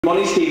Good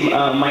morning, Steve.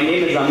 My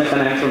name is Amit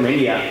and I'm from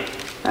India.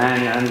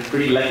 And I'm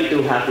pretty lucky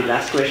to have the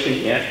last question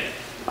here.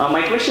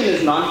 My question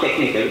is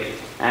non-technical,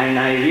 and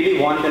I really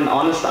want an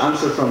honest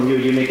answer from you.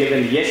 You may give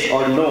a yes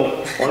or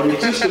no, or you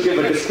choose to give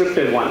a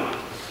descriptive one.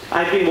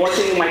 I've been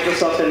watching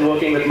Microsoft and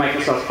working with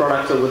Microsoft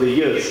products over the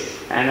years,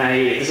 and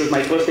this is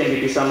my first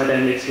MVP Summit,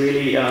 and it's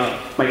really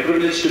my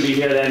privilege to be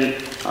here and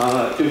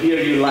to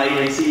hear you live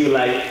and see you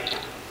live.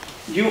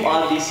 You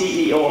are the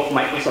CEO of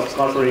Microsoft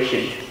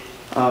Corporation.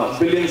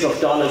 Billions of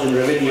dollars in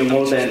revenue,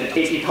 more than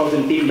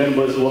 80,000 team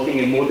members working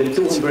in more than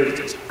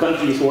 200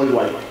 countries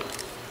worldwide.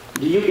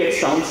 Do you get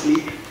sound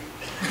sleep?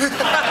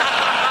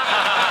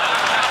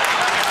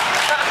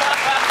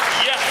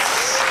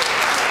 Yes,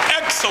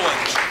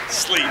 excellent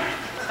sleep.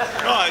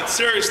 No,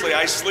 seriously,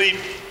 I sleep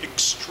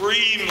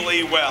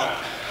extremely well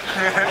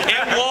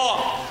and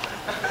long.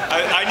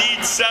 I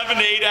need 7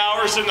 to 8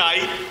 hours a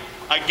night.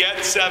 I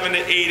get 7 to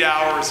 8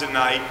 hours a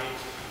night.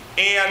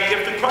 And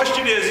if the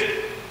question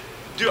is,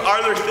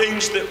 are there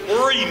things that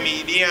worry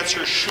me? The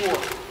answer is sure.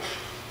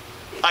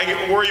 I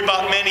worry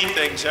about many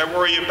things. I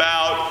worry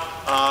about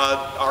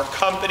our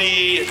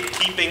company and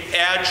keeping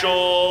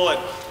agile and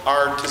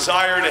our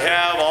desire to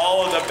have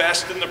all of the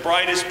best and the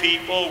brightest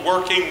people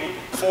working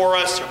for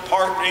us or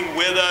partnering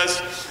with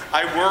us.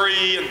 I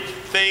worry and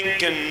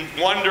think and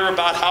wonder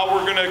about how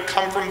we're going to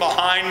come from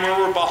behind where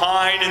we're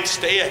behind and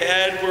stay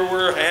ahead where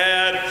we're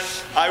ahead.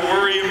 I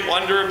worry and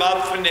wonder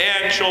about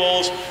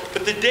financials.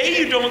 But the day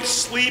you don't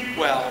sleep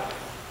well,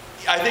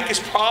 I think it's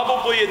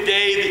probably a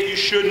day that you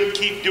shouldn't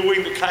keep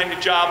doing the kind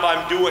of job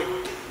I'm doing.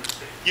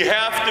 You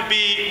have to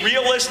be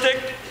realistic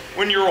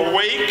when you're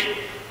awake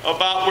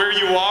about where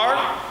you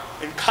are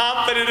and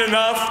confident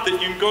enough that you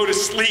can go to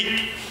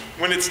sleep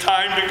when it's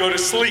time to go to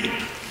sleep.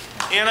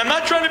 And I'm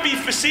not trying to be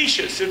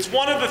facetious. It's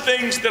one of the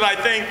things that I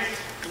think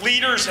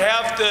leaders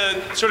have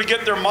to sort of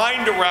get their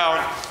mind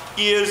around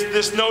is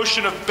this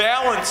notion of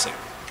balancing.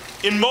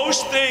 In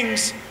most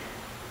things,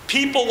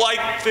 people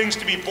like things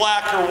to be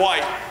black or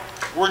white.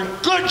 We're in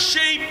good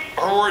shape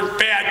or we're in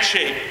bad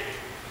shape.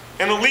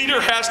 And a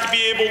leader has to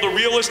be able to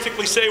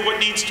realistically say what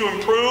needs to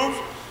improve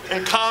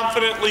and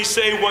confidently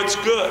say what's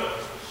good.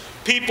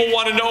 People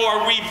want to know,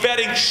 are we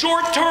betting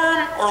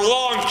short-term or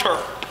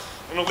long-term?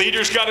 And a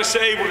leader's got to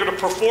say, we're going to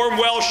perform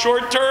well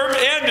short-term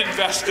and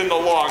invest in the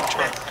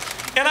long-term.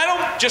 And I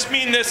don't just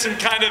mean this in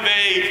kind of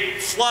a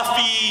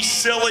fluffy,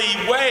 silly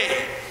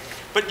way.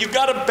 But you've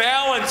got to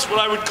balance what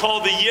I would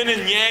call the yin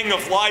and yang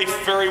of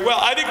life very well.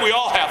 I think we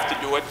all have to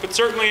do it, but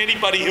certainly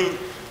anybody who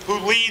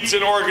leads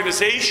an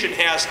organization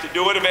has to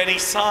do it of any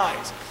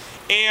size.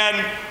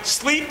 And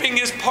sleeping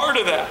is part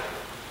of that.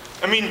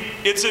 I mean,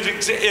 it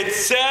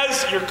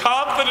says you're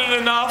confident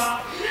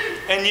enough,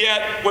 and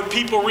yet what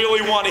people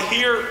really want to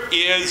hear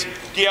is,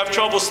 do you have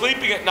trouble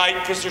sleeping at night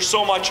because there's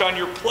so much on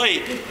your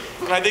plate?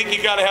 And I think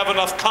you got to have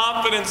enough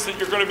confidence that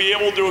you're going to be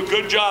able to do a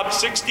good job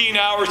 16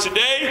 hours a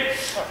day,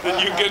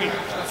 that you can,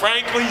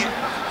 frankly,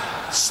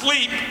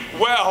 sleep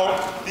well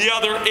the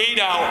other 8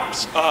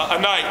 hours a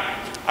night.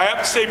 I have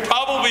to say,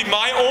 probably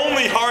my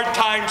only hard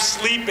time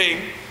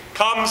sleeping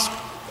comes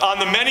on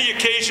the many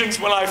occasions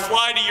when I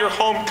fly to your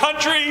home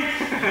country.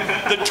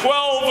 The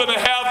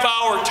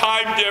 12-and-a-half-hour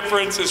time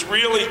difference is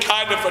really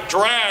kind of a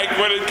drag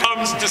when it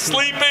comes to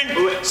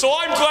sleeping. So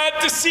I'm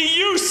glad to see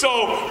you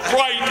so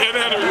bright and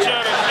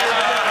energetic here.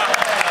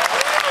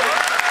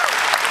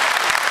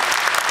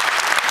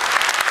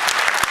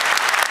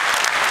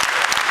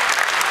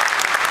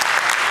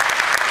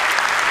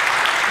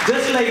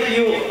 Just like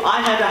you,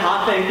 I had a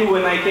hard time too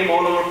when I came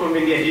all over from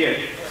India here.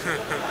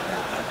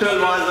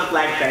 12 hours of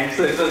flight time,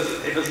 so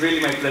it was really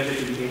my pleasure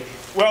to be here.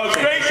 Well, it's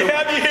great to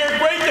have you here.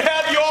 Great to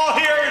have you all.